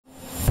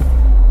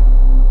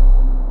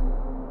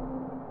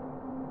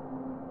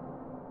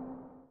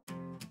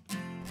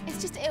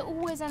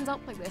always ends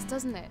up like this,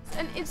 doesn't it?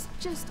 And it's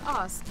just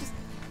us, just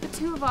the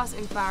two of us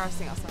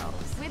embarrassing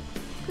ourselves.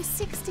 We're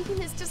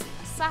 16, it's just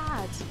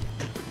sad.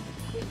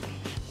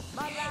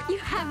 You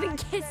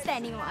haven't kissed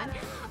anyone.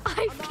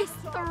 I've kissed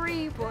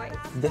 3 boys.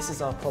 This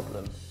is our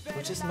problem.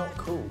 We're just not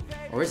cool.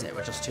 Or is it?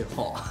 We're just too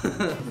hot.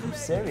 I'm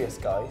serious,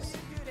 guys.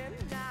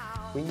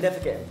 We never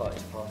get invited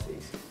to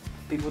parties.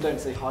 People don't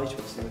say hi to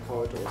us in the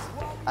corridors.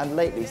 And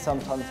lately,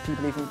 sometimes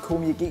people even call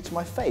me a geek to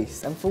my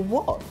face. And for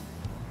what?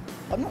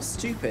 I'm not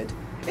stupid.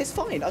 It's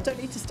fine. I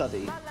don't need to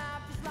study.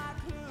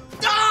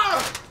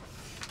 Oh,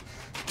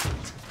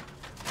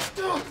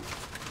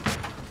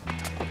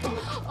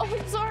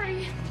 I'm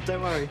sorry.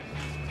 Don't worry.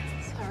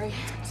 Sorry.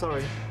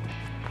 Sorry.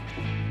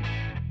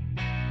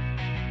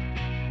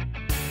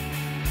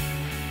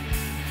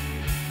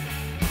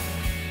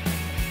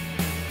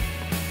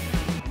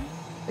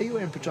 Are you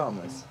wearing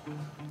pyjamas?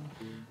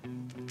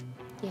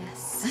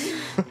 Yes.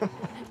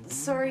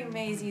 Sorry,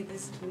 Maisie,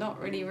 there's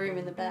not really room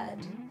in the bed.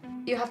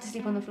 You have to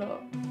sleep on the floor.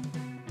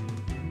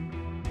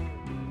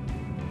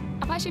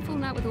 I've actually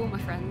fallen out with all my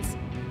friends.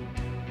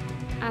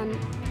 And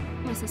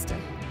my sister.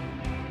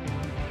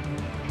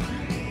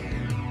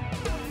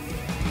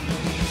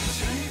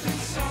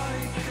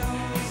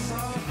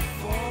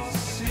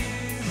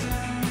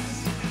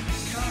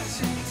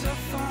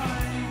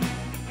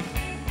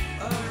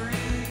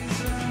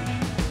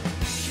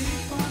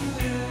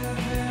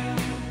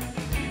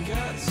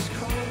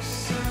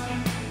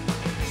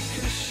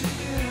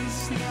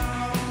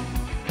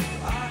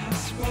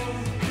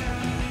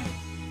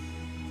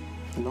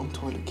 Long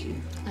toilet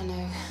queue. I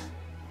know.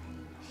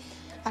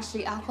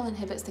 Actually, alcohol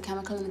inhibits the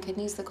chemical in the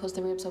kidneys that cause the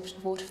reabsorption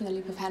of water from the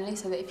loop of Henle,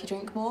 so that if you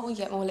drink more, you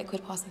get more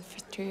liquid passing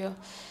through your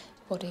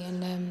body,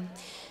 and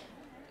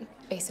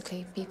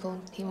basically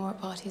people pee more at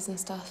parties and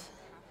stuff.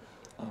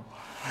 Oh.